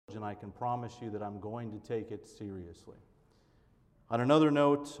and I can promise you that I'm going to take it seriously. On another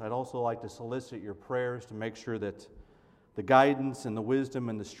note, I'd also like to solicit your prayers to make sure that the guidance and the wisdom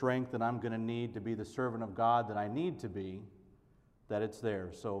and the strength that I'm going to need to be the servant of God that I need to be, that it's there.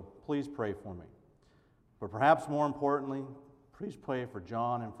 So please pray for me. But perhaps more importantly, please pray for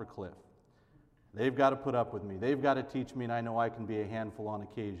John and for Cliff. They've got to put up with me. They've got to teach me, and I know I can be a handful on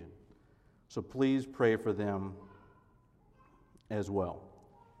occasion. So please pray for them as well.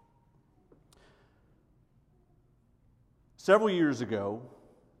 Several years ago,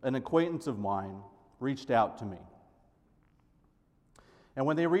 an acquaintance of mine reached out to me. And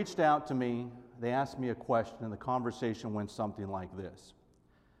when they reached out to me, they asked me a question, and the conversation went something like this.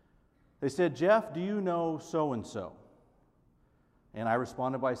 They said, "Jeff, do you know so-and-so?" And I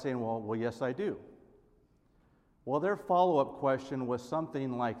responded by saying, well, yes, I do. Well, their follow-up question was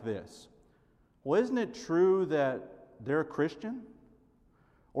something like this. Well, isn't it true that they're a Christian?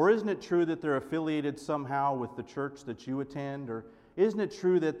 Or isn't it true that they're affiliated somehow with the church that you attend? Or isn't it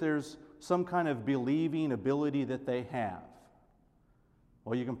true that there's some kind of believing ability that they have?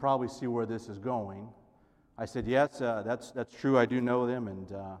 Well, you can probably see where this is going. I said, yes, that's true. I do know them,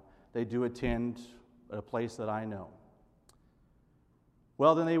 and they do attend a place that I know.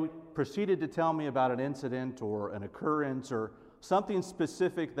 Well, then they proceeded to tell me about an incident or an occurrence or something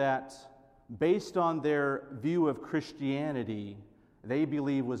specific that, based on their view of Christianity, they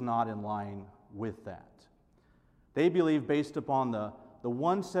believe was not in line with that. They believe, based upon the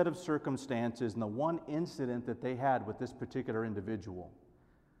one set of circumstances and the one incident that they had with this particular individual,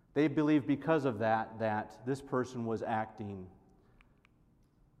 they believe because of that this person was acting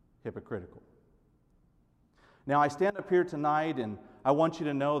hypocritical. Now, I stand up here tonight and I want you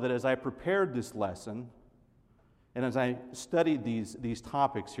to know that as I prepared this lesson and as I studied these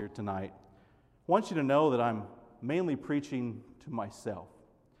topics here tonight, I want you to know that I'm mainly preaching to myself.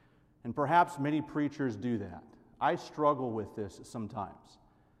 And perhaps many preachers do that. I struggle with this sometimes.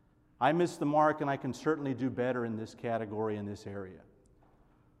 I miss the mark, and I can certainly do better in this category, in this area.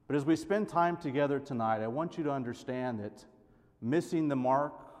 But as we spend time together tonight, I want you to understand that missing the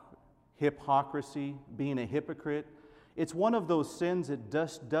mark, hypocrisy, being a hypocrite, it's one of those sins that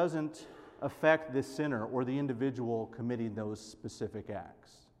just doesn't affect the sinner or the individual committing those specific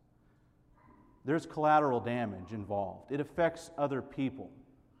acts. There's collateral damage involved. It affects other people.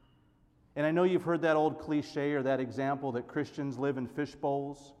 And I know you've heard that old cliche or that example that Christians live in fish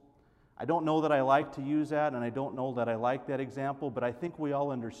bowls. I don't know that I like to use that, and I don't know that I like that example, but I think we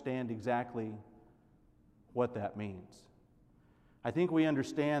all understand exactly what that means. I think we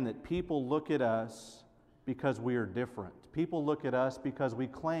understand that people look at us because we are different. People look at us because we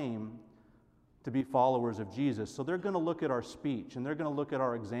claim to be followers of Jesus. So they're going to look at our speech, and they're going to look at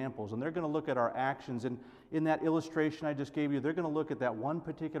our examples, and they're going to look at our actions. And in that illustration I just gave you, they're going to look at that one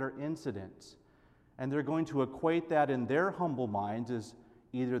particular incident, and they're going to equate that in their humble minds as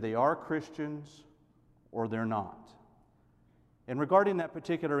either they are Christians or they're not. And regarding that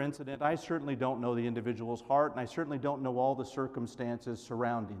particular incident, I certainly don't know the individual's heart, and I certainly don't know all the circumstances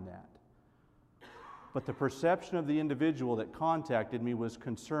surrounding that. But the perception of the individual that contacted me was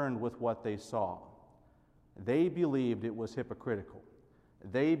concerned with what they saw. They believed it was hypocritical.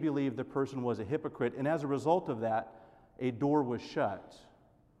 They believed the person was a hypocrite, and as a result of that, a door was shut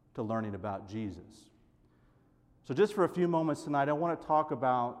to learning about Jesus. So just for a few moments tonight, I want to talk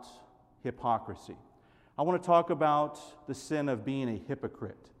about hypocrisy. I want to talk about the sin of being a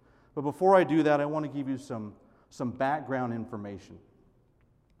hypocrite. But before I do that, I want to give you some background information.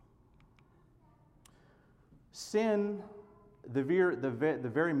 Sin, the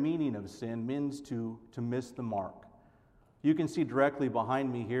very meaning of sin means to miss the mark. You can see directly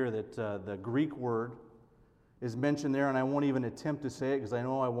behind me here that the Greek word is mentioned there, and I won't even attempt to say it because I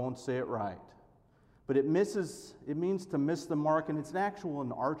know I won't say it right. But it means to miss the mark, and it's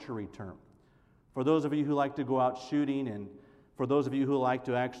an archery term. For those of you who like to go out shooting, and for those of you who like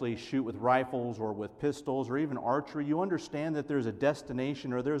to actually shoot with rifles or with pistols or even archery, you understand that there's a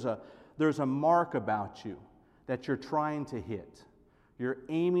destination or there's a mark about you that you're trying to hit. You're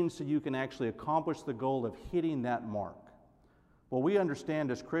aiming so you can actually accomplish the goal of hitting that mark. Well, we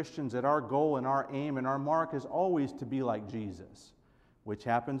understand as Christians that our goal and our aim and our mark is always to be like Jesus, which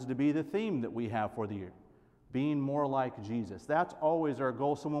happens to be the theme that we have for the year, being more like Jesus. That's always our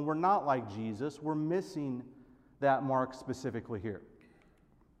goal. So when we're not like Jesus, we're missing that mark specifically here.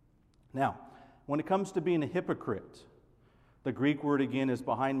 Now, when it comes to being a hypocrite, the Greek word again is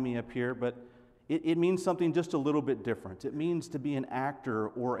behind me up here, but it means something just a little bit different. It means to be an actor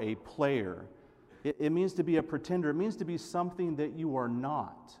or a player. It means to be a pretender. It means to be something that you are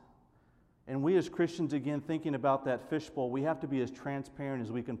not. And we as Christians, again, thinking about that fishbowl, we have to be as transparent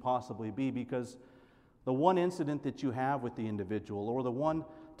as we can possibly be, because the one incident that you have with the individual, or the one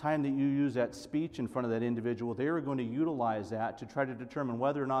time that you use that speech in front of that individual, they are going to utilize that to try to determine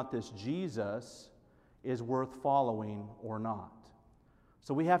whether or not this Jesus is worth following or not.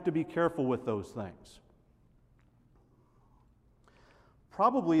 So we have to be careful with those things.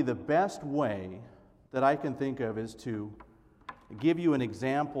 Probably the best way that I can think of is to give you an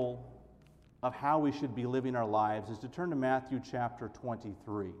example of how we should be living our lives is to turn to Matthew chapter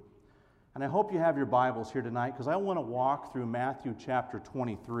 23. And I hope you have your Bibles here tonight, because I want to walk through Matthew chapter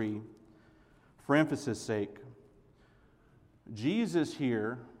 23 for emphasis' sake. Jesus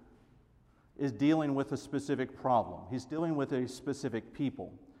here is dealing with a specific problem. He's dealing with a specific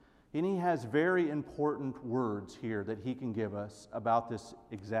people. And he has very important words here that he can give us about this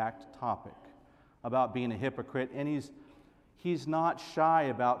exact topic, about being a hypocrite. And he's not shy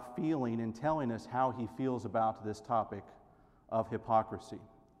about feeling and telling us how he feels about this topic of hypocrisy.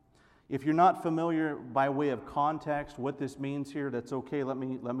 If you're not familiar by way of context what this means here, that's okay. Let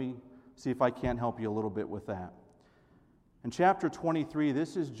me see if I can't help you a little bit with that. In chapter 23,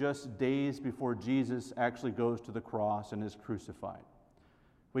 this is just days before Jesus actually goes to the cross and is crucified.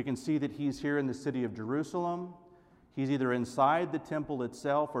 We can see that he's here in the city of Jerusalem. He's either inside the temple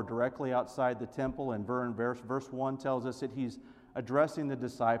itself or directly outside the temple. And verse 1 tells us that he's addressing the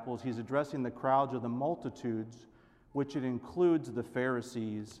disciples. He's addressing the crowds or the multitudes, which it includes the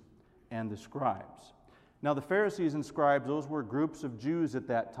Pharisees and the scribes. Now, the Pharisees and scribes, those were groups of Jews at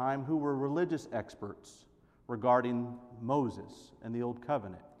that time who were religious experts regarding Moses and the Old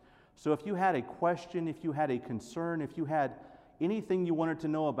Covenant. So if you had a question, if you had a concern, if you had anything you wanted to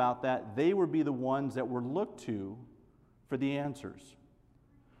know about that, they would be the ones that were looked to for the answers.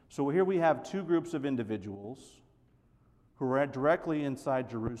 So here we have two groups of individuals who were directly inside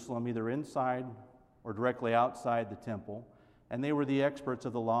Jerusalem, either inside or directly outside the temple, and they were the experts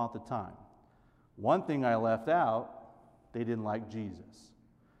of the law at the time. One thing I left out, they didn't like Jesus.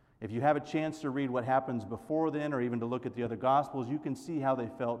 If you have a chance to read what happens before then, or even to look at the other Gospels, you can see how they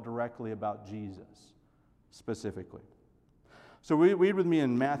felt directly about Jesus, specifically. So read with me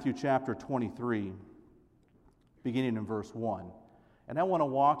in Matthew chapter 23, beginning in verse 1. And I want to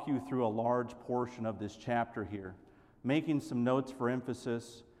walk you through a large portion of this chapter here, making some notes for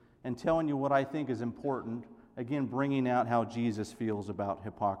emphasis and telling you what I think is important, again, bringing out how Jesus feels about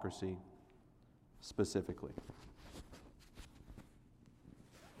hypocrisy specifically.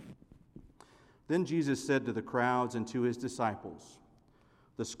 Then Jesus said to the crowds and to his disciples,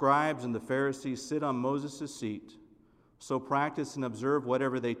 "The scribes and the Pharisees sit on Moses' seat, so practice and observe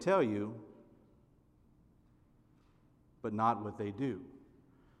whatever they tell you, but not what they do."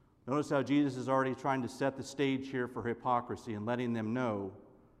 Notice how Jesus is already trying to set the stage here for hypocrisy and letting them know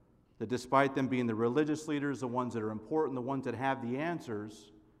that despite them being the religious leaders, the ones that are important, the ones that have the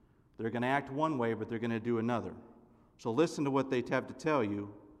answers, they're going to act one way, but they're going to do another. So listen to what they have to tell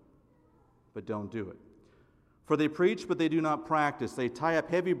you, but don't do it. For they preach, but they do not practice. They tie up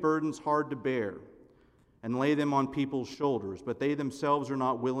heavy burdens hard to bear and lay them on people's shoulders, but they themselves are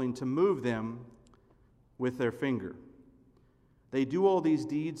not willing to move them with their finger. They do all these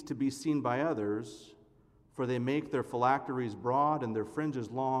deeds to be seen by others, for they make their phylacteries broad and their fringes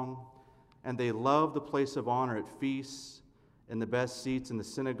long, and they love the place of honor at feasts and the best seats in the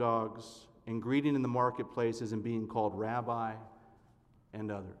synagogues, and greeting in the marketplaces and being called rabbi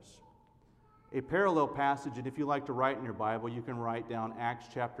and others. A parallel passage, and if you like to write in your Bible, you can write down Acts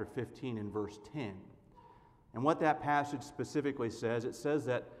chapter 15 and verse 10. And what that passage specifically says, it says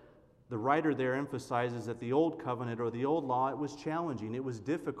that the writer there emphasizes that the old covenant or the old law, it was challenging, it was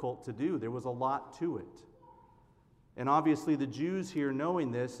difficult to do, there was a lot to it. And obviously the Jews here,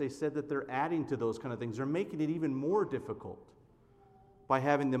 knowing this, they said that they're adding to those kind of things. They're making it even more difficult by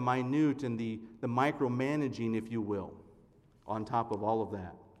having the minute and the micromanaging, if you will, on top of all of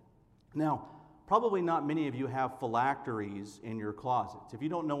that. Now, probably not many of you have phylacteries in your closets. If you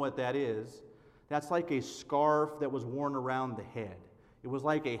don't know what that is, that's like a scarf that was worn around the head. It was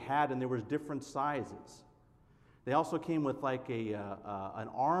like a hat, and there was different sizes. They also came with like an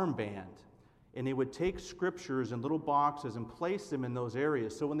armband, and they would take scriptures in little boxes and place them in those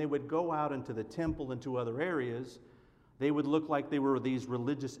areas. So when they would go out into the temple and to other areas, they would look like they were these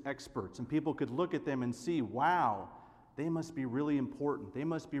religious experts, and people could look at them and see, wow, they must be really important. They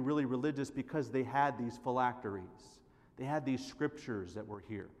must be really religious because they had these phylacteries. They had these scriptures that were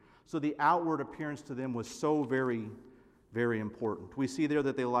here. So the outward appearance to them was so very, very important. We see there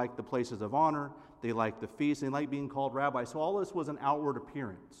that they liked the places of honor, they liked the feasts, they liked being called rabbi. So all this was an outward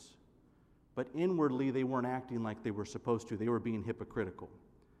appearance. But inwardly, they weren't acting like they were supposed to. They were being hypocritical.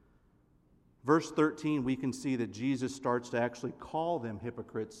 Verse 13, we can see that Jesus starts to actually call them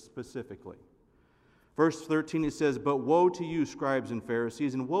hypocrites specifically. Verse 13, it says, "But woe to you, scribes and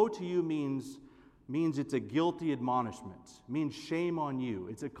Pharisees." And woe to you means it's a guilty admonishment. It means shame on you.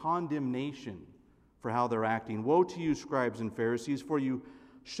 It's a condemnation for how they're acting. "Woe to you, scribes and Pharisees, for you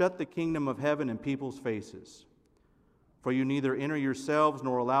shut the kingdom of heaven in people's faces. For you neither enter yourselves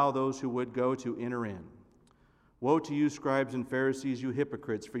nor allow those who would go to enter in. Woe to you, scribes and Pharisees, you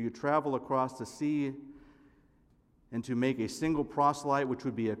hypocrites, for you travel across the sea and to make a single proselyte, which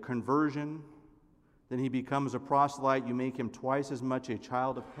would be a conversion. Then he becomes a proselyte, you make him twice as much a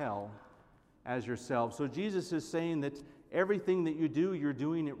child of hell as yourself." So Jesus is saying that everything that you do, you're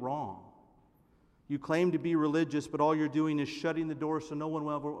doing it wrong. You claim to be religious, but all you're doing is shutting the door so no one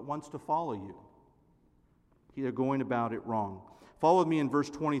ever wants to follow you. You're going about it wrong. Follow with me in verse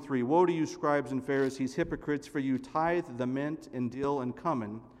 23. "Woe to you, scribes and Pharisees, hypocrites, for you tithe the mint and dill and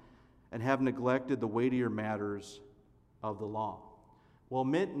cumin, and have neglected the weightier matters of the law." Well,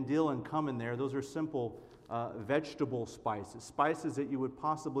 mint and dill and cumin there, those are simple vegetable spices that you would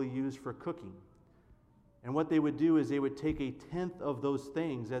possibly use for cooking. And what they would do is they would take a tenth of those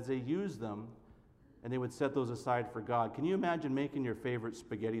things as they use them, and they would set those aside for God. Can you imagine making your favorite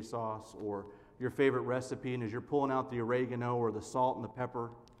spaghetti sauce or your favorite recipe, and as you're pulling out the oregano or the salt and the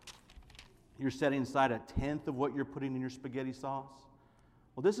pepper, you're setting aside a tenth of what you're putting in your spaghetti sauce?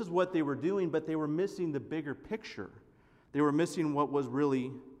 Well, this is what they were doing, but they were missing the bigger picture. They were missing what was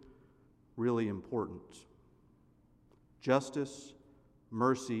really, really important. Justice,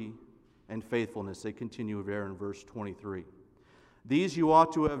 mercy, and faithfulness. They continue there in verse 23. "These you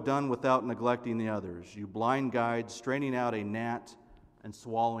ought to have done without neglecting the others. You blind guides, straining out a gnat and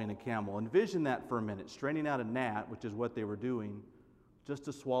swallowing a camel." Envision that for a minute. Straining out a gnat, which is what they were doing, just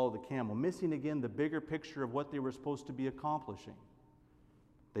to swallow the camel. Missing again the bigger picture of what they were supposed to be accomplishing.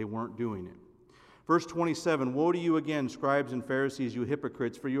 They weren't doing it. Verse 27, "Woe to you again, scribes and Pharisees, you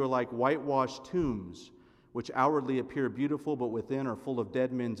hypocrites, for you are like whitewashed tombs, which outwardly appear beautiful, but within are full of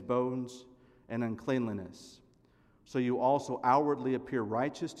dead men's bones and uncleanliness. So you also outwardly appear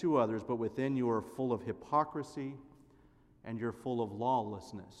righteous to others, but within you are full of hypocrisy and you're full of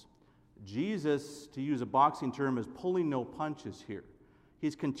lawlessness." Jesus, to use a boxing term, is pulling no punches here.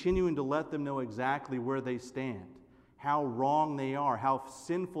 He's continuing to let them know exactly where they stand, how wrong they are, how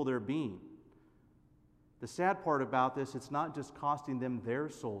sinful they're being. The sad part about this, it's not just costing them their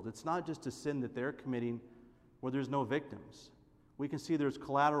souls. It's not just a sin that they're committing where there's no victims. We can see there's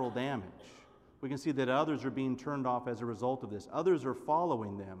collateral damage. We can see that others are being turned off as a result of this. Others are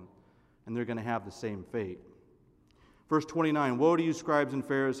following them, and they're going to have the same fate. Verse 29, "Woe to you, scribes and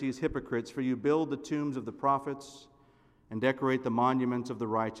Pharisees, hypocrites, for you build the tombs of the prophets and decorate the monuments of the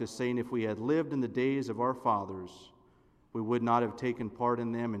righteous, saying, if we had lived in the days of our fathers, we would not have taken part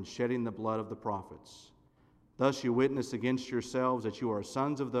in them in shedding the blood of the prophets. Thus you witness against yourselves that you are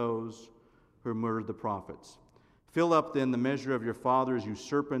sons of those who murdered the prophets. Fill up then the measure of your fathers, you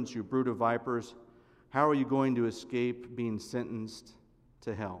serpents, you brood of vipers. How are you going to escape being sentenced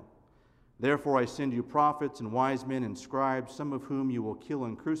to hell? Therefore I send you prophets and wise men and scribes, some of whom you will kill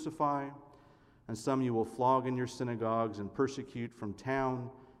and crucify, and some you will flog in your synagogues and persecute from town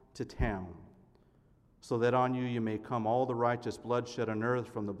to town, so that on you may come all the righteous blood shed on earth,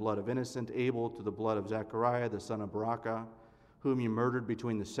 from the blood of innocent Abel to the blood of Zechariah, the son of Barakah, whom you murdered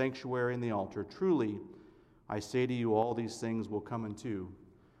between the sanctuary and the altar. Truly, I say to you, all these things will come into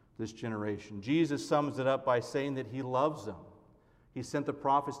this generation." Jesus sums it up by saying that he loves them. He sent the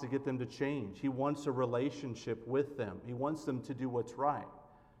prophets to get them to change. He wants a relationship with them. He wants them to do what's right.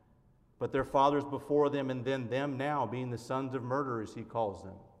 But their fathers before them, and then them now, being the sons of murderers, he calls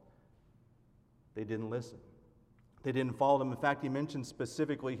them, they didn't listen. They didn't follow them. In fact, he mentions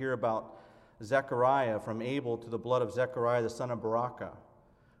specifically here about Zechariah, from Abel to the blood of Zechariah, the son of Barakah,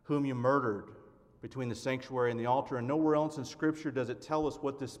 whom you murdered between the sanctuary and the altar. And nowhere else in Scripture does it tell us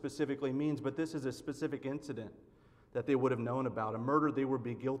what this specifically means, but this is a specific incident that they would have known about, a murder they would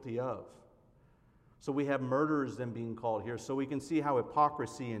be guilty of. So we have murderers then being called here, so we can see how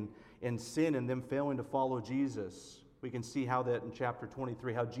hypocrisy and sin and them failing to follow Jesus, we can see how that in chapter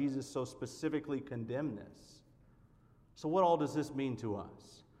 23, how Jesus so specifically condemned this. So what all does this mean to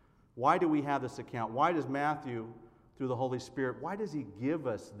us? Why do we have this account? Why does Matthew, through the Holy Spirit, why does he give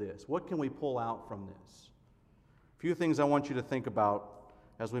us this? What can we pull out from this? A few things I want you to think about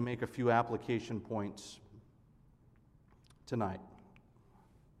as we make a few application points tonight.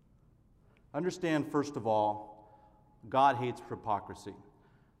 Understand, first of all, God hates hypocrisy.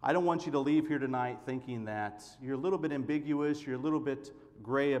 I don't want you to leave here tonight thinking that you're a little bit ambiguous, you're a little bit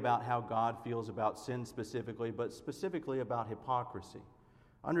gray about how God feels about sin specifically, but specifically about hypocrisy.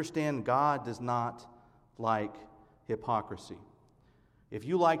 Understand, God does not like hypocrisy. If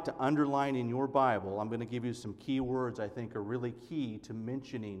you like to underline in your Bible, I'm going to give you some key words I think are really key to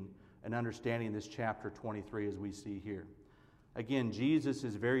mentioning and understanding this chapter 23 as we see here. Again, Jesus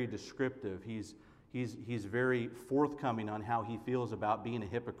is very descriptive. He's very forthcoming on how he feels about being a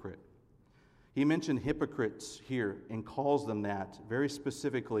hypocrite. He mentioned hypocrites here and calls them that very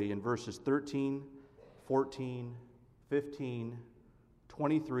specifically in verses 13, 14, 15,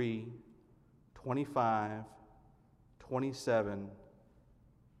 23, 25, 27,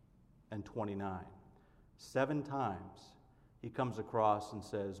 and 29. 7 times he comes across and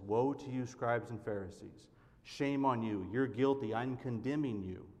says, "Woe to you, scribes and Pharisees. Shame on you. You're guilty. I'm condemning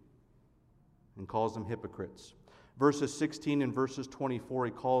you." And calls them hypocrites. Verses 16 and verses 24,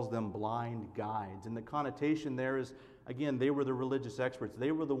 he calls them blind guides. And the connotation there is, again, they were the religious experts.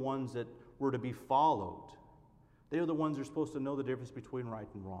 They were the ones that were to be followed. They were the ones who are supposed to know the difference between right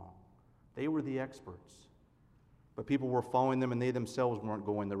and wrong. They were the experts. But people were following them and they themselves weren't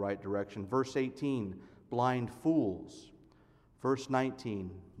going the right direction. Verse 18, blind fools. Verse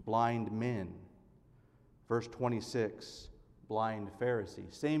 19, blind men. Verse 26, blind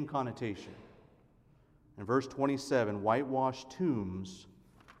Pharisee. Same connotation. And verse 27, whitewashed tombs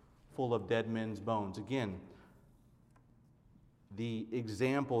full of dead men's bones. Again, the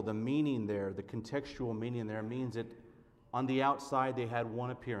example, the meaning there, the contextual meaning there means that on the outside they had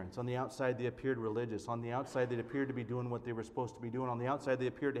one appearance. On the outside they appeared religious. On the outside they appeared to be doing what they were supposed to be doing. On the outside they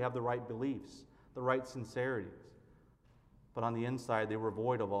appeared to have the right beliefs, the right sincerities. But on the inside they were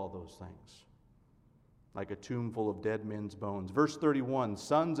void of all those things. Like a tomb full of dead men's bones. Verse 31,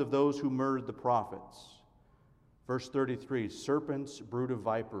 sons of those who murdered the prophets. Verse 33, serpents, brood of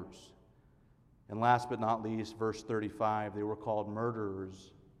vipers. And last but not least, verse 35, they were called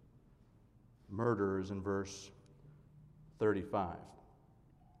murderers. Murderers in verse 35.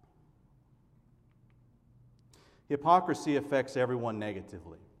 Hypocrisy affects everyone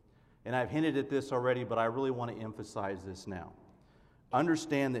negatively. And I've hinted at this already, but I really want to emphasize this now.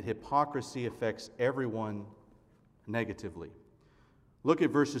 Understand that hypocrisy affects everyone negatively. Look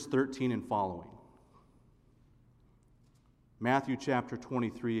at verses 13 and following. Matthew chapter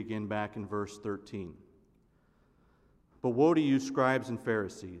 23, again back in verse 13. But woe to you, scribes and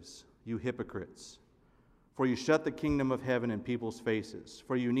Pharisees, you hypocrites, for you shut the kingdom of heaven in people's faces,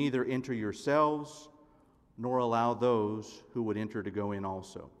 for you neither enter yourselves nor allow those who would enter to go in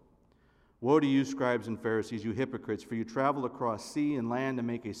also. Woe to you, scribes and Pharisees, you hypocrites, for you travel across sea and land to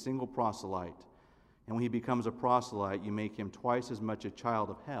make a single proselyte. And when he becomes a proselyte, you make him twice as much a child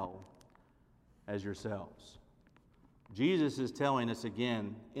of hell as yourselves. Jesus is telling us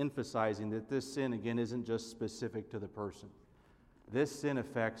again, emphasizing that this sin, again, isn't just specific to the person. This sin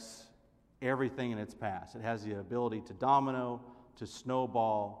affects everything in its path. It has the ability to domino, to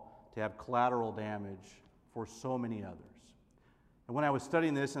snowball, to have collateral damage for so many others. And when I was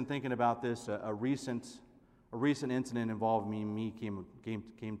studying this and thinking about this, a recent incident involving me came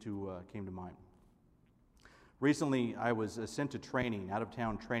to mind. Recently, I was sent to training,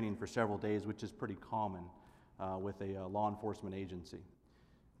 out-of-town training for several days, which is pretty common with a law enforcement agency.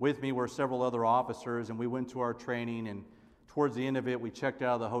 With me were several other officers, and we went to our training, and towards the end of it, we checked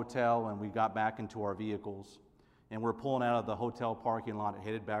out of the hotel, and we got back into our vehicles, and we're pulling out of the hotel parking lot and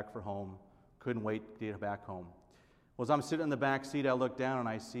headed back for home. Couldn't wait to get back home. Well, as I'm sitting in the back seat, I look down and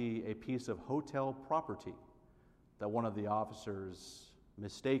I see a piece of hotel property that one of the officers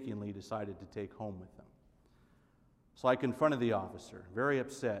mistakenly decided to take home with them. So I confronted the officer, very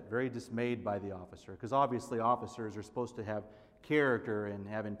upset, very dismayed by the officer, because obviously officers are supposed to have character and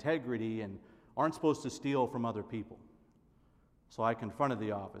have integrity and aren't supposed to steal from other people. So I confronted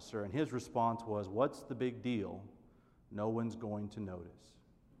the officer, and his response was, "What's the big deal? No one's going to notice."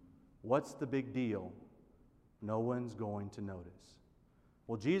 What's the big deal? No one's going to notice.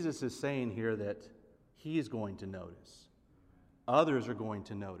 Well, Jesus is saying here that he's going to notice. Others are going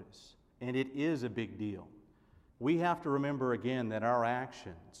to notice, and it is a big deal. We have to remember again that our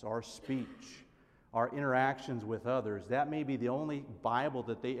actions, our speech, our interactions with others, that may be the only Bible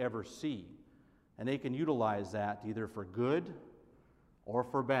that they ever see. And they can utilize that either for good or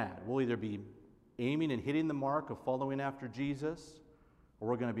for bad. We'll either be aiming and hitting the mark of following after Jesus, or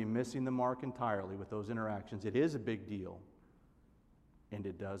we're going to be missing the mark entirely with those interactions. It is a big deal, and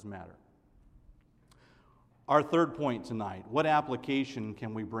it does matter. Our third point tonight, what application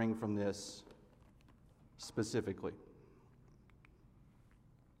can we bring from this specifically?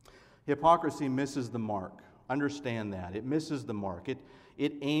 Hypocrisy misses the mark. Understand that. It misses the mark. It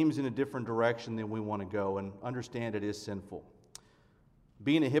aims in a different direction than we want to go, and understand it is sinful.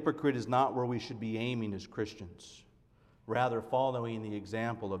 Being a hypocrite is not where we should be aiming as Christians. rather following the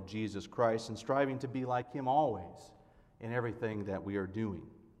example of Jesus Christ and striving to be like Him always in everything that we are doing.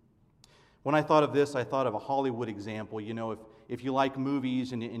 When I thought of this, I thought of a Hollywood example. You know, if you like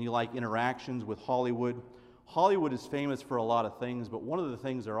movies and you like interactions with Hollywood, Hollywood is famous for a lot of things, but one of the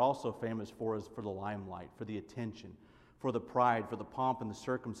things they're also famous for is for the limelight, for the attention, for the pride, for the pomp and the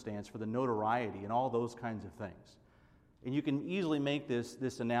circumstance, for the notoriety, and all those kinds of things. And you can easily make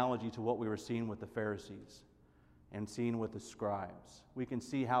this analogy to what we were seeing with the Pharisees and seeing with the scribes. We can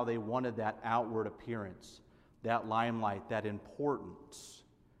see how they wanted that outward appearance, that limelight, that importance,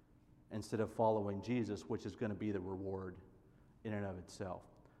 instead of following Jesus, which is going to be the reward in and of itself.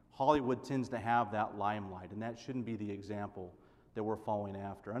 Hollywood tends to have that limelight, and that shouldn't be the example that we're following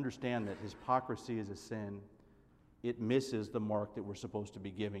after. Understand that hypocrisy is a sin. It misses the mark that we're supposed to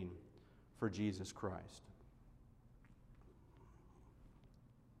be giving for Jesus Christ.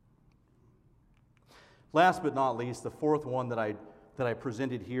 Last but not least, the fourth one that I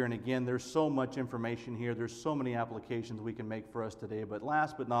presented here, and again, there's so much information here, there's so many applications we can make for us today, but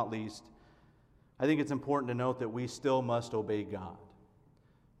last but not least, I think it's important to note that we still must obey God.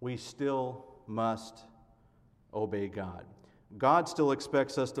 We still must obey God. God still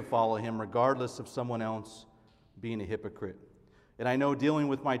expects us to follow Him regardless of someone else being a hypocrite. And I know dealing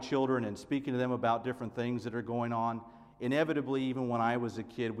with my children and speaking to them about different things that are going on, inevitably, even when I was a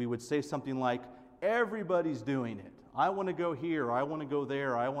kid, we would say something like, everybody's doing it. I want to go here, I want to go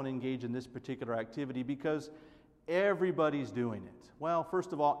there, I want to engage in this particular activity because everybody's doing it. Well,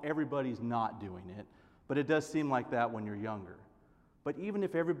 first of all, everybody's not doing it, but it does seem like that when you're younger. But even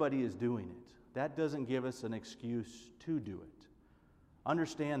if everybody is doing it, that doesn't give us an excuse to do it.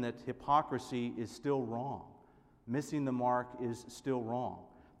 Understand that hypocrisy is still wrong. Missing the mark is still wrong.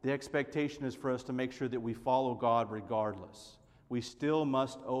 The expectation is for us to make sure that we follow God regardless. We still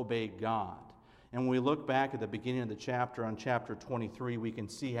must obey God. And when we look back at the beginning of the chapter, on chapter 23, we can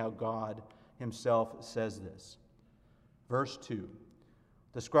see how God Himself says this. Verse 2,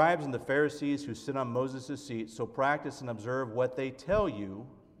 the scribes and the Pharisees who sit on Moses' seat so practice and observe what they tell you,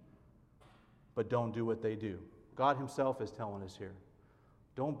 but don't do what they do. God Himself is telling us here,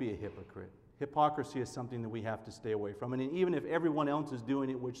 don't be a hypocrite. Hypocrisy is something that we have to stay away from. And even if everyone else is doing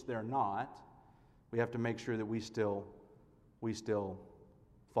it, which they're not, we have to make sure that we still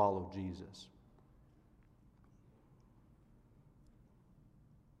follow Jesus.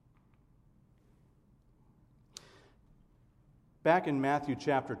 Back in Matthew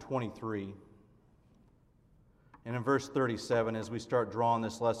chapter 23, and in verse 37, as we start drawing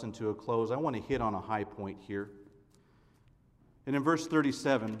this lesson to a close, I want to hit on a high point here. And in verse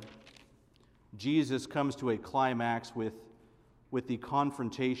 37, Jesus comes to a climax with the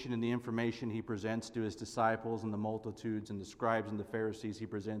confrontation and the information He presents to His disciples and the multitudes and the scribes and the Pharisees He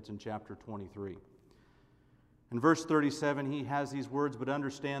presents in chapter 23. In verse 37, He has these words, but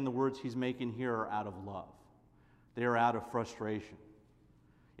understand the words He's making here are out of love. They are out of frustration.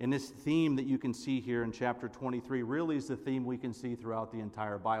 And this theme that you can see here in chapter 23 really is the theme we can see throughout the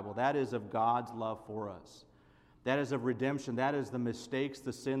entire Bible. That is of God's love for us. That is of redemption. That is the mistakes,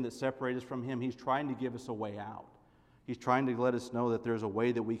 the sin that separate us from Him. He's trying to give us a way out. He's trying to let us know that there's a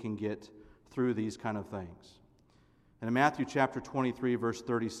way that we can get through these kind of things. And in Matthew chapter 23, verse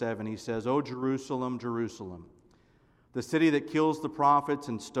 37, He says, O Jerusalem, Jerusalem, the city that kills the prophets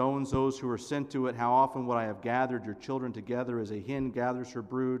and stones those who are sent to it, how often would I have gathered your children together as a hen gathers her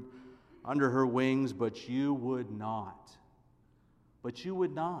brood under her wings, but you would not. But you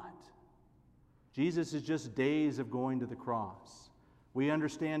would not. Jesus is just days of going to the cross. We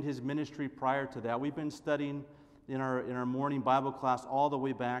understand His ministry prior to that. We've been studying in our morning Bible class all the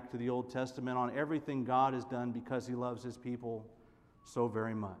way back to the Old Testament on everything God has done because He loves His people so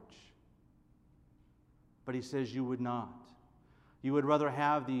very much. But He says you would not. You would rather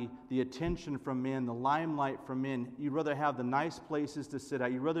have the attention from men, the limelight from men. You'd rather have the nice places to sit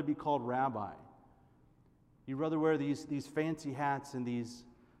at. You'd rather be called rabbi. You'd rather wear these fancy hats and these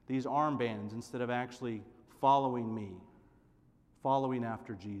armbands instead of actually following me, following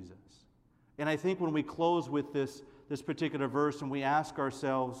after Jesus. And I think when we close with this particular verse and we ask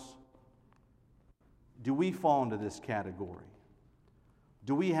ourselves, do we fall into this category?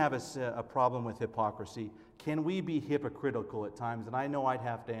 Do we have a problem with hypocrisy? Can we be hypocritical at times? And I know I'd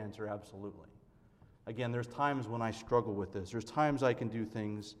have to answer absolutely. Again, there's times when I struggle with this. There's times I can do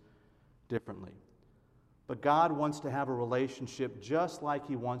things differently. But God wants to have a relationship just like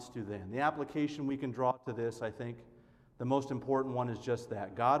He wants to then. The application we can draw to this, I think, the most important one is just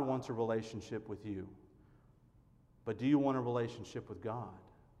that. God wants a relationship with you. But do you want a relationship with God?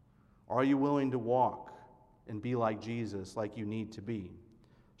 Are you willing to walk and be like Jesus, like you need to be,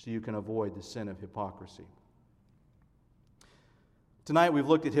 so you can avoid the sin of hypocrisy? Tonight we've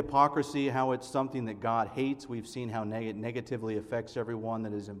looked at hypocrisy, how it's something that God hates. We've seen how negatively affects everyone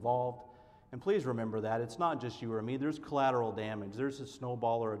that is involved. And please remember that. It's not just you or me. There's collateral damage. There's a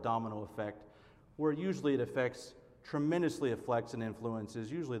snowball or a domino effect where usually it tremendously affects and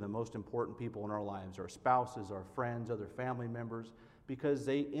influences usually the most important people in our lives, our spouses, our friends, other family members, because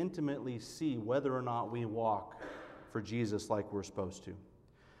they intimately see whether or not we walk for Jesus like we're supposed to.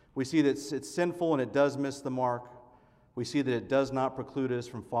 We see that it's sinful and it does miss the mark. We see that it does not preclude us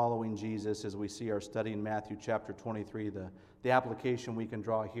from following Jesus. As we see our study in Matthew chapter 23, the application we can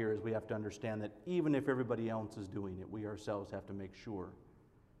draw here is we have to understand that even if everybody else is doing it, we ourselves have to make sure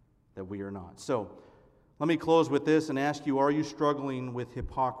that we are not. So let me close with this and ask you, are you struggling with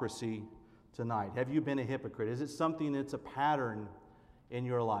hypocrisy tonight? Have you been a hypocrite? Is it something that's a pattern in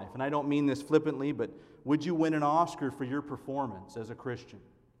your life? And I don't mean this flippantly, but would you win an Oscar for your performance as a Christian?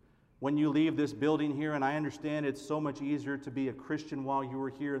 When you leave this building here, and I understand it's so much easier to be a Christian while you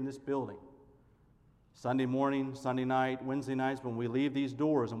were here in this building. Sunday morning, Sunday night, Wednesday nights, when we leave these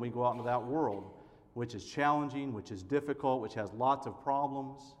doors and we go out into that world, which is challenging, which is difficult, which has lots of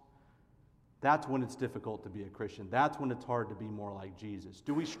problems, that's when it's difficult to be a Christian. That's when it's hard to be more like Jesus.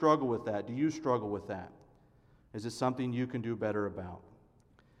 Do we struggle with that? Do you struggle with that? Is it something you can do better about?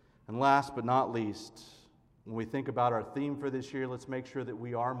 And last but not least, when we think about our theme for this year, let's make sure that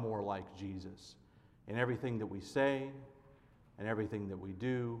we are more like Jesus in everything that we say, and everything that we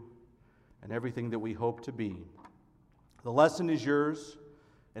do, and everything that we hope to be. The lesson is yours,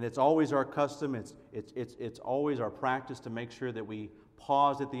 and it's always our custom, it's always our practice to make sure that we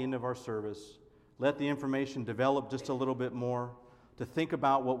pause at the end of our service, let the information develop just a little bit more, to think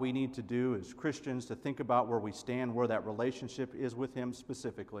about what we need to do as Christians, to think about where we stand, where that relationship is with Him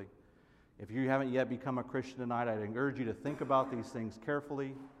specifically. If you haven't yet become a Christian tonight, I'd encourage you to think about these things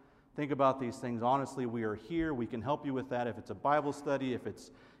carefully. Think about these things honestly. We are here. We can help you with that. If it's a Bible study, if it's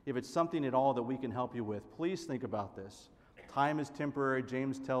something at all that we can help you with, please think about this. Time is temporary.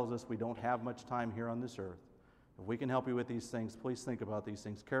 James tells us we don't have much time here on this earth. If we can help you with these things, please think about these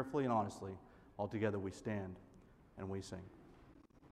things carefully and honestly. All together we stand and we sing.